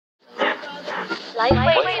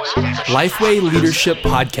Lifeway Leadership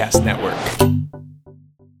Podcast Network.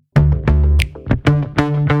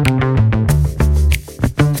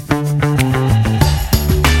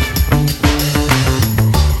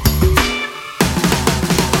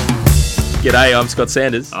 G'day, I'm Scott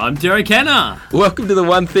Sanders. I'm Derek Hanna. Welcome to The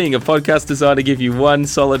One Thing, a podcast designed to give you one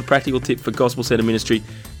solid practical tip for Gospel Centre ministry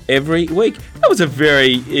every week. That was a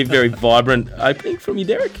very vibrant opening from you,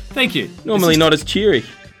 Derek. Thank you. Normally not as cheery.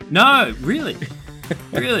 No, really?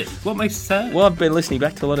 Really? What makes it sad? Well, I've been listening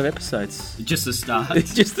back to a lot of episodes. Just the start.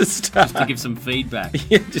 Just the start. Just to give some feedback.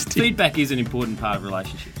 Feedback is an important part of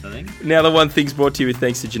relationships, I think. Now, The One Thing's brought to you with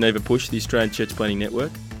thanks to Geneva Push, the Australian Church Planning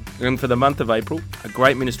Network. And for the month of April, a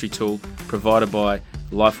great ministry tool provided by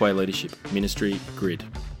Lifeway Leadership Ministry Grid.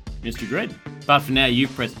 Ministry Grid. But for now,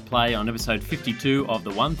 you've pressed play on episode 52 of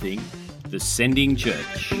The One Thing, The Sending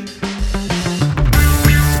Church.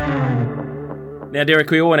 Now,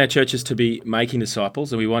 Derek, we all want our churches to be making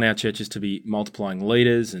disciples, and we want our churches to be multiplying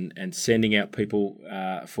leaders and sending out people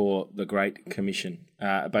for the Great Commission,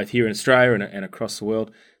 both here in Australia and across the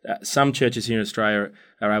world. Some churches here in Australia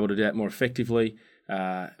are able to do that more effectively.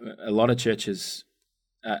 A lot of churches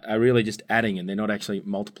are really just adding, and they're not actually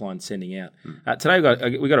multiplying, sending out. Today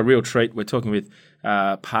we got a real treat. We're talking with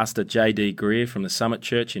Pastor J.D. Greear from the Summit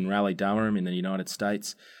Church in Raleigh-Durham in the United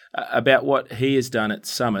States about what he has done at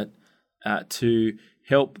Summit to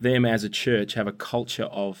help them as a church have a culture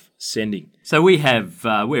of sending. So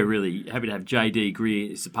we're really happy to have J.D. Greear.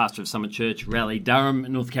 He's the pastor of Summit Church, Raleigh-Durham,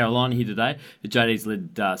 North Carolina, here today. J.D.'s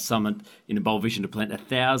led Summit in a bold vision to plant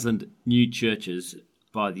 1,000 new churches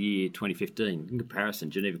by the year 2015. In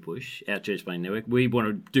comparison, Geneva Push, our church planning network, we want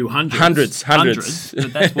to do hundreds.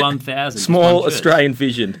 But that's 1,000. Small Australian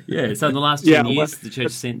vision. Yeah. So in the last 10 years, the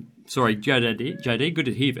church sent. Sorry, J.D. Good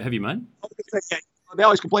to have you, mate. They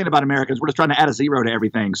always complain about Americans. We're just trying to add a zero to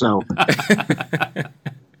everything. So,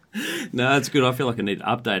 no, that's good. I feel like I need to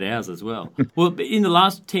update ours as well. Well, in the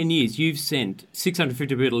last 10 years, you've sent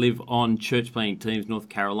 650 people to live on church planning teams, North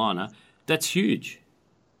Carolina. That's huge.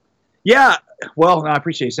 Yeah. Well, I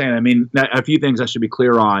appreciate you saying that. I mean, a few things I should be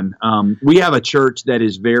clear on. We have a church that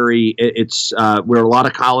is we're a lot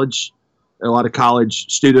of college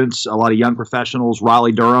students, a lot of young professionals,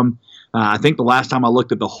 Raleigh-Durham. I think the last time I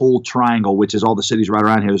looked at the whole triangle, which is all the cities right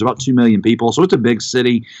around here, there's about 2 million people. So it's a big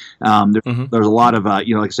city. There's a lot of, like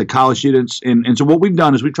I said, college students. And so what we've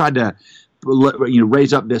done is we've tried to,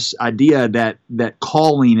 raise up this idea that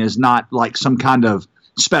calling is not like some kind of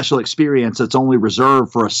special experience that's only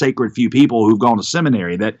reserved for a sacred few people who've gone to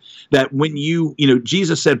seminary. That when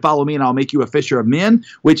Jesus said, "Follow me and I'll make you a fisher of men,"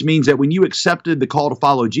 which means that when you accepted the call to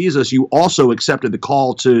follow Jesus, you also accepted the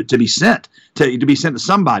call to be sent, to be sent to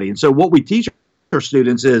somebody. And so what we teach our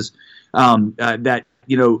students is that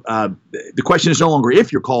the question is no longer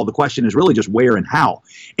if you're called, the question is really just where and how.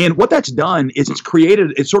 And what that's done is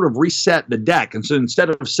it's sort of reset the deck. And so instead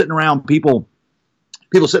of sitting around people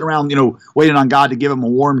sitting around, waiting on God to give them a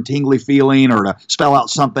warm, tingly feeling or to spell out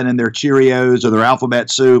something in their Cheerios or their alphabet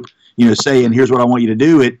soup, saying, "Here's what I want you to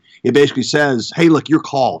do." It basically says, "Hey, look, you're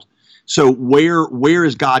called. So where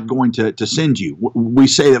is God going to send you?" We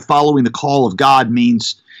say that following the call of God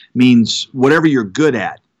means whatever you're good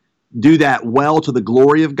at, do that well to the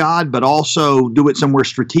glory of God, but also do it somewhere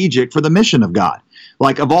strategic for the mission of God.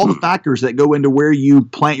 Like, of all the factors that go into where you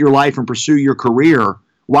plant your life and pursue your career,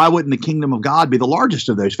 why wouldn't the kingdom of God be the largest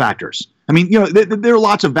of those factors? I mean, there are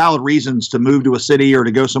lots of valid reasons to move to a city or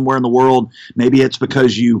to go somewhere in the world. Maybe it's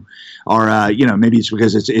because you are, maybe it's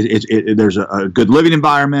because there's a good living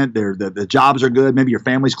environment. The jobs are good. Maybe your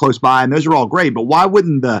family's close by, and those are all great. But why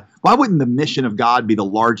wouldn't the mission of God be the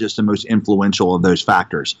largest and most influential of those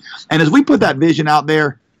factors? And as we put that vision out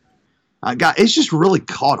there, God, it's just really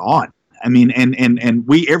caught on. I mean, and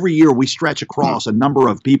we every year we stretch across a number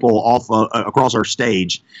of people across our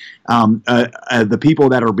stage, the people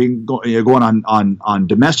that are going on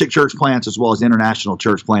domestic church plants as well as international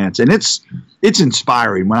church plants, and it's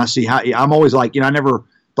inspiring when I see how I'm always like, I never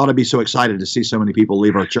thought I'd be so excited to see so many people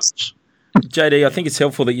leave our church. JD, I think it's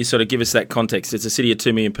helpful that you sort of give us that context. It's a city of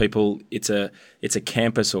 2 million people. It's a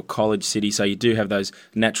campus or college city, so you do have those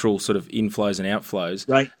natural sort of inflows and outflows.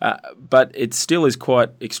 Right. But it still is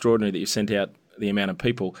quite extraordinary that you've sent out the amount of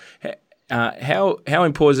people. How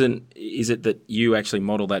important is it that you actually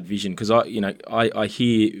model that vision? Because I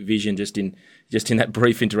hear vision just in that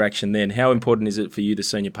brief interaction. Then, how important is it for you, the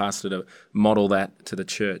senior pastor, to model that to the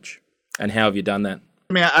church? And how have you done that?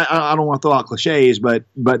 I mean, I don't want to throw out cliches, but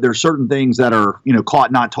there's certain things that are,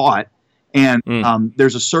 caught, not taught. And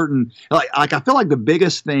there's a certain, I feel like the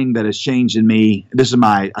biggest thing that has changed in me, this is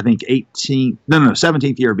my, I think,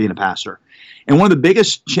 17th year of being a pastor. And one of the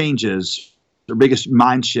biggest changes or biggest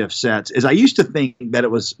mind shift sets is I used to think that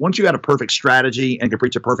it was once you had a perfect strategy and could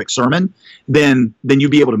preach a perfect sermon, then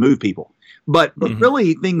you'd be able to move people. But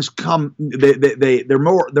really, things come. They're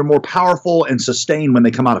more powerful and sustained when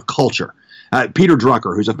they come out of culture. Peter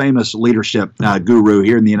Drucker, who's a famous leadership guru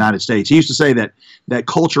here in the United States, he used to say that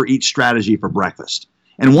culture eats strategy for breakfast.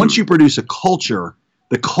 And once you produce a culture,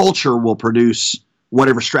 the culture will produce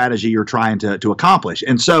whatever strategy you're trying to accomplish.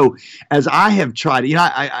 And so, as I have tried,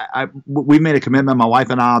 we've made a commitment, my wife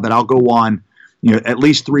and I, that I'll go on, at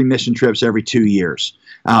least 3 mission trips every 2 years.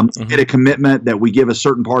 Made a commitment that we give a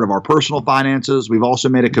certain part of our personal finances. We've also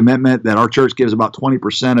made a commitment that our church gives about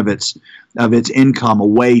 20% of its income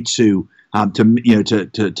away to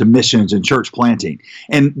missions and church planting,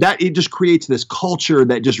 and that it just creates this culture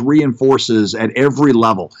that just reinforces at every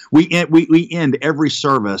level. We end every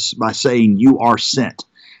service by saying, "You are sent."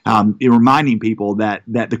 Reminding people that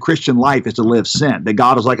the Christian life is to live sent. That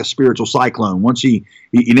God is like a spiritual cyclone. Once he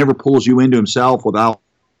never pulls you into Himself without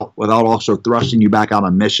also thrusting you back out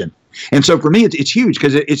on mission. And so for me, it's huge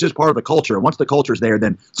because it's just part of the culture. Once the culture's there,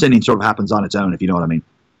 then sending sort of happens on its own, if you know what I mean.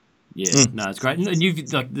 Yeah, no, it's great. And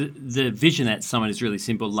you've like the vision at Summit is really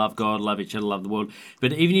simple: love God, love each other, love the world.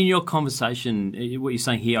 But even in your conversation, what you're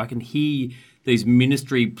saying here, I can hear these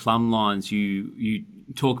ministry plumb lines you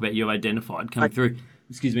talk about, you've identified coming through.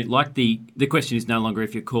 Excuse me. Like the question is no longer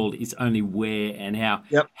if you're called; it's only where and how.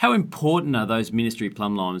 Yep. How important are those ministry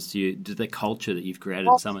plumb lines to you, to the culture that you've created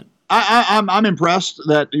at Summit? I'm impressed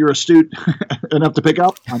that you're astute enough to pick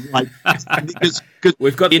up. I'm like, cause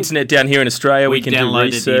we've got the internet down here in Australia. We can do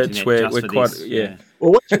research. We're quite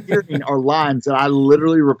Well, what you're hearing are lines that I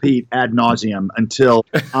literally repeat ad nauseum until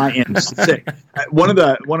I am sick. One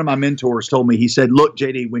of my mentors told me. He said, "Look,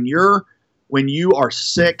 JD, when you are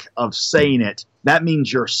sick of saying it, that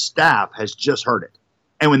means your staff has just heard it,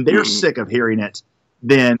 and when they're sick of hearing it,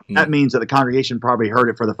 then that means that the congregation probably heard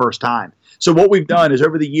it for the first time." So what we've done is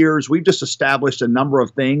over the years, we've just established a number of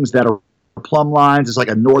things that are plumb lines. It's like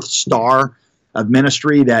a North Star of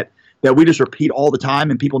ministry that we just repeat all the time,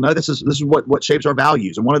 and people know this is what shapes our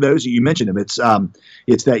values. And one of those, you mentioned them, it's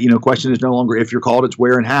that, question is no longer if you're called, it's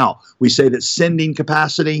where and how. We say that sending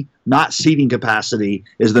capacity, not seating capacity,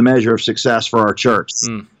 is the measure of success for our church.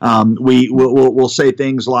 We'll say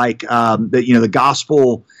things like that, the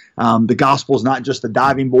gospel. The gospel is not just the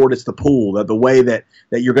diving board; it's the pool. The way that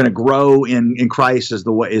you're going to grow in Christ is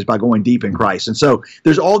by going deep in Christ. And so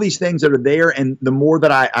there's all these things that are there, and the more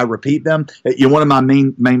that I repeat them, one of my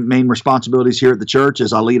main responsibilities here at the church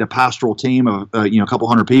is I lead a pastoral team of a couple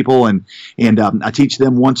hundred people, and I teach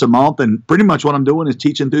them once a month. And pretty much what I'm doing is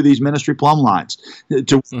teaching through these ministry plumb lines. They're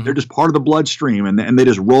just part of the bloodstream, and they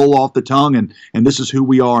just roll off the tongue. And this is who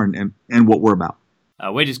we are and what we're about.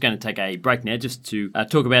 We're just going to take a break now just to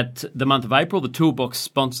talk about the month of April, the Toolbox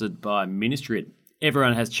sponsored by Ministry.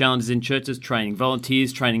 Everyone has challenges in churches, training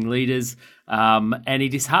volunteers, training leaders, and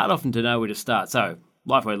it is hard often to know where to start. So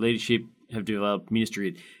Lifeway Leadership have developed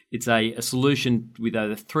Ministry. It's a solution with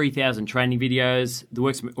over 3,000 training videos. The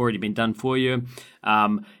work's already been done for you.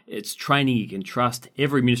 It's training you can trust.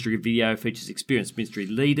 Every ministry video features experienced ministry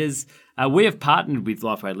leaders. We have partnered with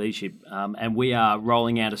Lifeway Leadership, and we are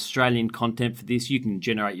rolling out Australian content for this. You can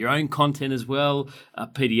generate your own content as well,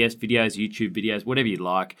 PDFs, videos, YouTube videos, whatever you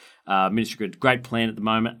like. Ministry Grid, great plan at the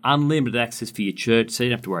moment. Unlimited access for your church, so you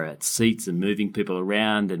don't have to worry about seats and moving people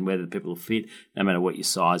around and whether people will fit, no matter what your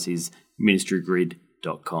size is.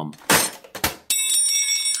 Ministrygrid.com.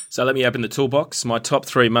 So let me open the toolbox. My top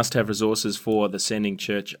 3 must-have resources for the Sending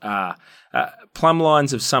Church are Plumb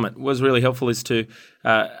Lines of Summit. What was really helpful is to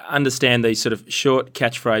understand these sort of short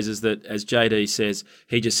catchphrases that, as JD says,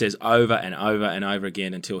 he just says over and over and over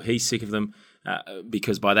again until he's sick of them,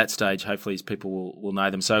 because by that stage, hopefully, his people will know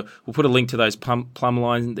them. So we'll put a link to those plumb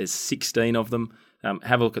lines. There's 16 of them.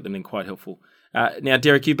 Have a look at them. They're quite helpful. Now,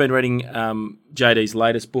 Derek, you've been reading JD's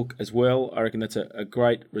latest book as well. I reckon that's a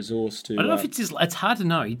great resource to... I don't know if it's hard to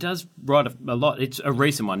know. He does write a lot. It's a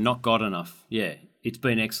recent one, Not God Enough. Yeah, it's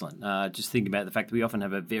been excellent. Just think about the fact that we often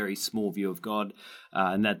have a very small view of God,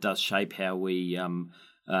 and that does shape how we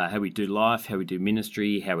do life, how we do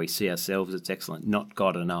ministry, how we see ourselves. It's excellent. Not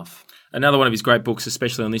God Enough. Another one of his great books,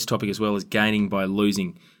 especially on this topic as well, is Gaining by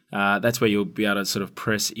Losing. That's where you'll be able to sort of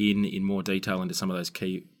press in more detail into some of those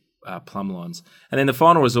key plumb lines. And then the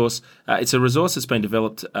final resource, it's a resource that's been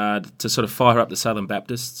developed to sort of fire up the Southern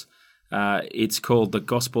Baptists. It's called The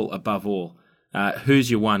Gospel Above All.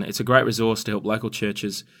 Who's Your One? It's a great resource to help local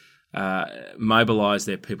churches mobilise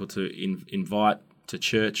their people to invite to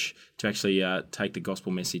church, to actually take the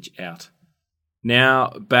gospel message out. Now,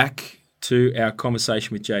 back to our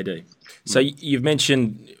conversation with JD. So you've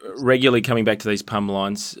mentioned regularly coming back to these PUM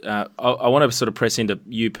lines. I want to sort of press into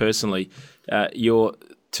you personally. Your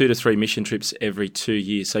 2 to 3 mission trips every 2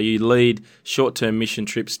 years. So you lead short-term mission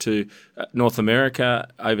trips to North America,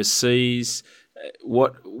 overseas.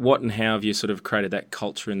 What and how have you sort of created that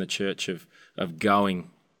culture in the church of going?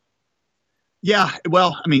 Yeah,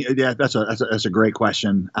 well, I mean, yeah, that's a great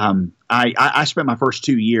question. I spent my first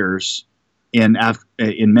 2 years in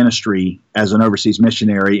ministry as an overseas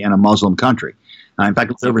missionary in a Muslim country. In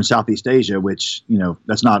fact, it's over in Southeast Asia, which,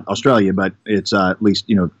 that's not Australia, but it's at least,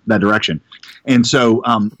 that direction. And so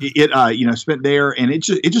spent there, and it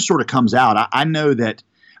just sort of comes out. I know that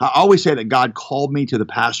I always say that God called me to the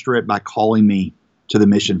pastorate by calling me to the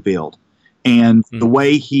mission field. And the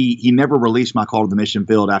way he never released my call to the mission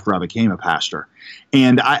field after I became a pastor.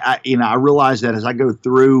 And I realized that as I go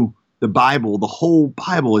through the Bible, the whole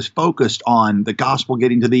Bible is focused on the gospel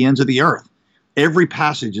getting to the ends of the earth. Every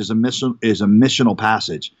passage is a missional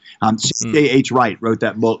passage. C.H. Wright wrote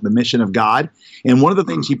that book, The Mission of God. And one of the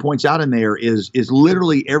things he points out in there is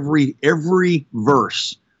literally every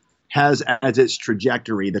verse has as its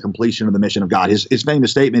trajectory the completion of the mission of God. His famous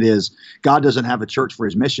statement is, God doesn't have a church for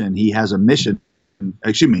his mission. He has a mission.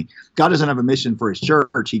 God doesn't have a mission for his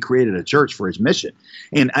church. He created a church for his mission.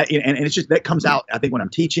 And it's just that comes out, I think, when I'm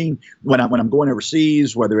teaching, when I'm going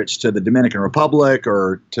overseas, whether it's to the Dominican Republic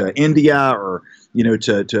or to India or,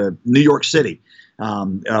 to New York City,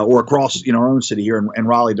 or across, our own city here in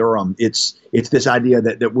Raleigh-Durham. It's this idea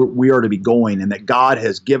that we are to be going, and that God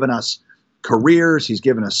has given us careers, he's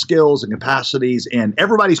given us skills and capacities, and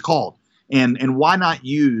everybody's called. And why not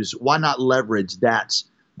leverage that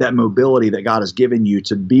mobility that God has given you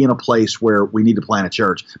to be in a place where we need to plant a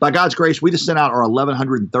church. By God's grace, we just sent out our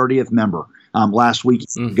 1130th member last week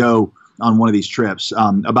to go on one of these trips.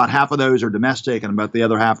 About half of those are domestic and about the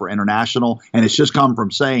other half are international. And it's just come from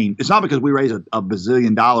saying, it's not because we raise a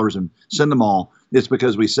bazillion dollars and send them all. It's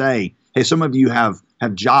because we say, hey, some of you have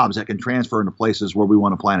jobs that can transfer into places where we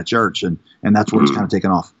want to plant a church. And that's where it's kind of taken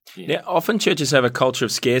off. Yeah, often churches have a culture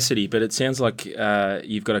of scarcity, but it sounds like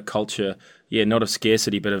you've got a culture, not of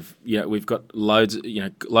scarcity, but of, we've got loads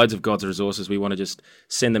of God's resources. We want to just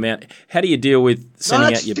send them out. How do you deal with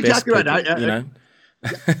sending out your best people? Right.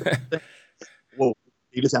 Well,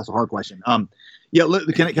 you just asked a hard question.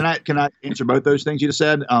 Look, can I answer both those things you just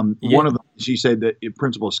said? One of them, you said that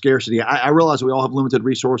principle of scarcity. I realize we all have limited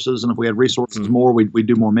resources, and if we had resources more, we'd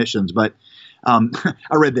do more missions. But I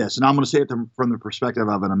read this, and I'm going to say it from the perspective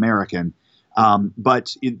of an American.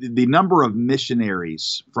 But the number of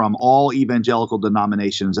missionaries from all evangelical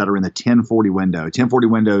denominations that are in the 1040 window. 1040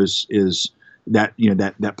 windows is that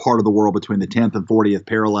that part of the world between the 10th and 40th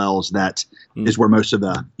parallels. That is where most of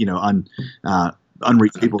the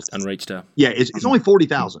unreached people. Unreached. Yeah, it's only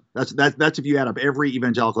 40,000. That's if you add up every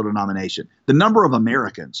evangelical denomination. The number of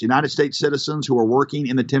Americans, United States citizens who are working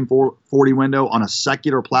in the 1040 window on a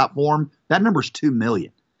secular platform, that number is 2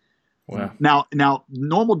 million. Wow. Now,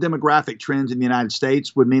 normal demographic trends in the United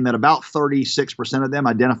States would mean that about 36% of them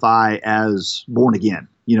identify as born again.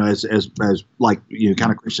 As like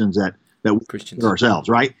kind of Christians that Christians ourselves,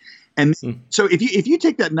 right? And so if you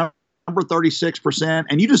take that number 36%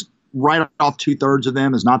 and you just write off 2/3 of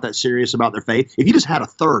them as not that serious about their faith, if you just had a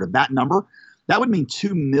third of that number, that would mean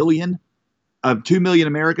 2 million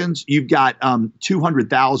Americans. You've got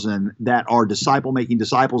 200,000 that are making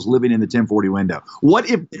disciples living in the 1040 window. What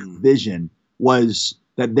if their vision was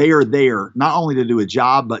that they are there not only to do a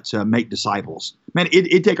job, but to make disciples? Man,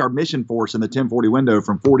 it'd take our mission force in the 1040 window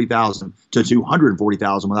from 40,000 to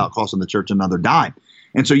 240,000 without costing the church another dime.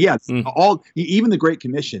 And so, even the Great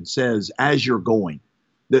Commission says, as you're going,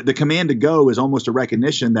 the command to go is almost a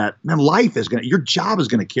recognition that, man, your job is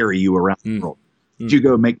going to carry you around the world. You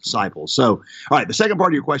go make disciples. So, all right, the second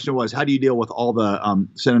part of your question was, how do you deal with all the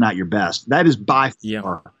sending out your best? That is by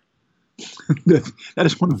far, that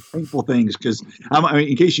is one of the painful things, because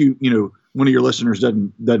in case one of your listeners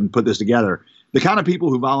doesn't put this together, the kind of people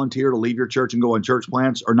who volunteer to leave your church and go on church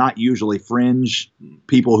plants are not usually fringe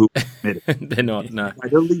people who they're not. No,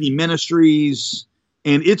 they're leading ministries.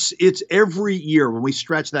 And it's every year when we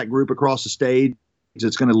stretch that group across the stage,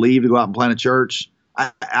 it's going to leave to go out and plant a church.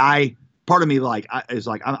 Part of me is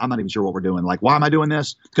I'm not even sure what we're doing. Like, why am I doing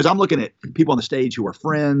this? Because I'm looking at people on the stage who are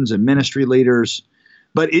friends and ministry leaders.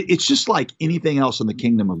 But it's just like anything else in the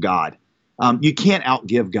kingdom of God. You can't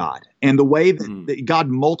outgive God. And the way that God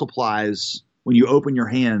multiplies when you open your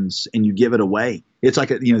hands and you give it away, it's like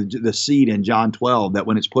the seed in John 12 that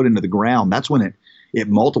when it's put into the ground, that's when it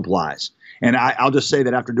multiplies. And I'll just say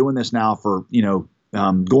that after doing this now for, going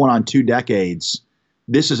on 2 decades,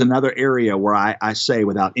 this is another area where I say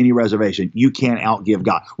without any reservation, you can't outgive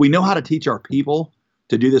God. We know how to teach our people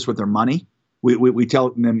to do this with their money. We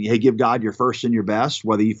tell them, hey, give God your first and your best,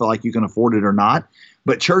 whether you feel like you can afford it or not.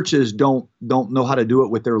 But churches don't know how to do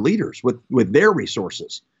it with their leaders, with their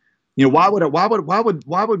resources. Why would our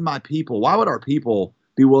people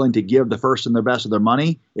be willing to give the first and the best of their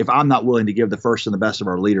money if I'm not willing to give the first and the best of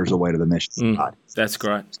our leaders away to the mission of God? That's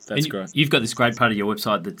great. That's great. You've got this great part of your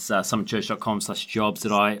website that's summitchurch.com/jobs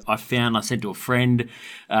that I found. I sent to a friend,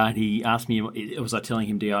 and he asked me, was I telling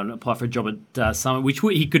him to apply for a job at Summit, which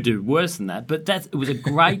he could do worse than that. But it was a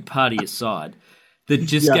great part of your site that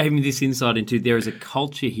just gave me this insight into there is a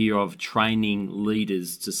culture here of training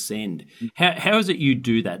leaders to send. How is it you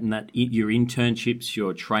do that, and that your internships,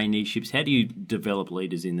 your traineeships, how do you develop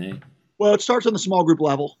leaders in there? Well, it starts on the small group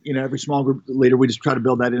level. Every small group leader, we just try to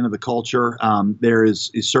build that into the culture. There is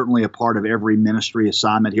certainly a part of every ministry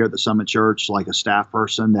assignment here at the Summit Church, like a staff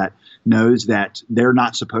person that knows that they're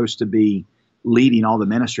not supposed to be leading all the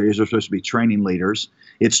ministries. They're supposed to be training leaders.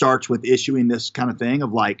 It starts with issuing this kind of thing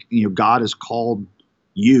of God has called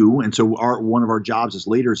you, and so one of our jobs as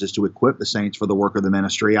leaders is to equip the saints for the work of the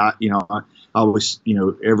ministry. I always,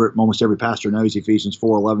 almost every pastor knows Ephesians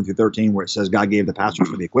 4:11-13, where it says God gave the pastors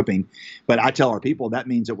for the equipping. But I tell our people that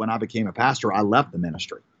means that when I became a pastor, I left the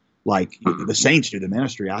ministry. Like the saints do the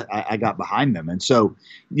ministry, I got behind them, and so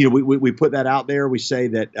we put that out there. We say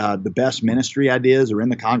that the best ministry ideas are in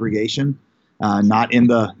the congregation, not in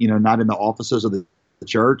the offices of the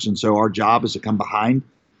church, and so our job is to come behind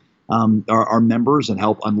our members and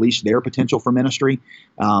help unleash their potential for ministry.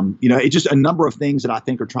 It's just a number of things that I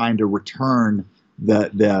think are trying to return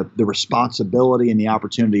the responsibility and the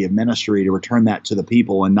opportunity of ministry, to return that to the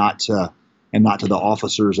people and not to the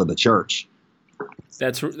officers of the church.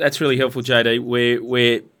 That's really helpful,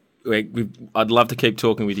 JD. I'd love to keep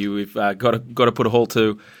talking with you. We've got to put a halt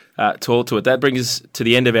to it. That brings us to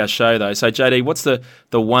the end of our show, though. So, JD, what's the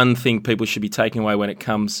one thing people should be taking away when it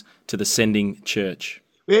comes to the sending church?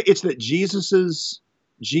 It's that Jesus's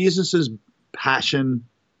passion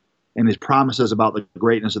and his promises about the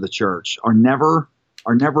greatness of the church are never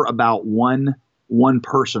about one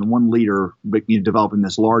person, one leader developing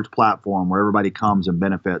this large platform where everybody comes and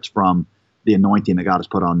benefits from the anointing that God has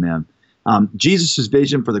put on them. Jesus's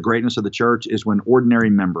vision for the greatness of the church is when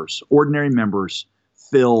ordinary members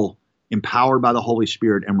feel empowered by the Holy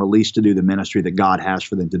Spirit and released to do the ministry that God has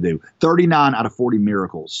for them to do. 39 out of 40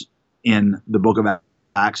 miracles in the book of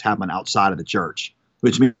Acts happen outside of the church,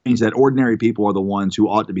 which means that ordinary people are the ones who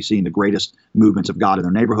ought to be seeing the greatest movements of God in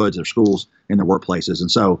their neighborhoods, their schools, in their workplaces.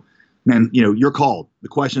 And so, man, you're called. The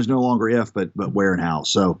question is no longer if, but where and how.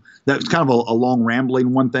 So that's kind of a long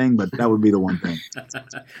rambling one thing, but that would be the one thing.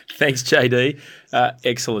 Thanks, JD.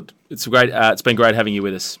 Excellent. It's great. It's been great having you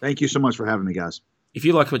with us. Thank you so much for having me, guys. If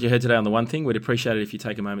you liked what you heard today on The One Thing, we'd appreciate it if you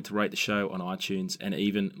take a moment to rate the show on iTunes and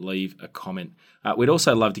even leave a comment. We'd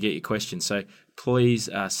also love to get your questions, so please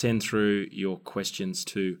send through your questions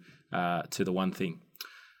to The One Thing.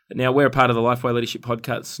 Now, we're a part of the Lifeway Leadership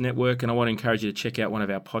Podcast Network, and I want to encourage you to check out one of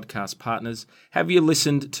our podcast partners. Have you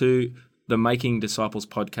listened to the Making Disciples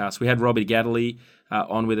podcast? We had Robbie Gadley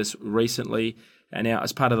on with us recently. And now,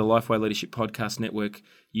 as part of the Lifeway Leadership Podcast Network,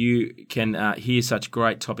 you can hear such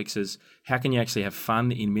great topics as how can you actually have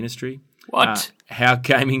fun in ministry? What? How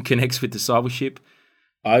gaming connects with discipleship.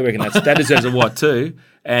 I reckon that deserves a what too.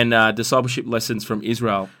 And discipleship lessons from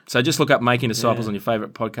Israel. So just look up Making Disciples on your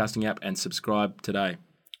favourite podcasting app and subscribe today.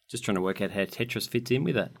 Just trying to work out how Tetris fits in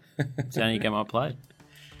with that. It's the only game I played.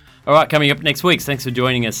 All right, coming up next week, thanks for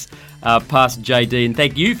joining us, Pastor JD, and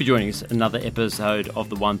thank you for joining us another episode of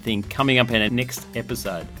The One Thing. Coming up in our next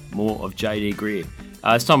episode, more of JD Greear.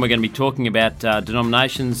 This time we're going to be talking about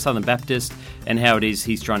denominations, Southern Baptist, and how it is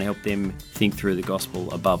he's trying to help them think through the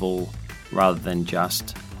gospel above all, rather than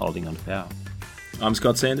just holding on to power. I'm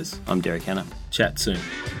Scott Sanders. I'm Derek Hanna. Chat soon.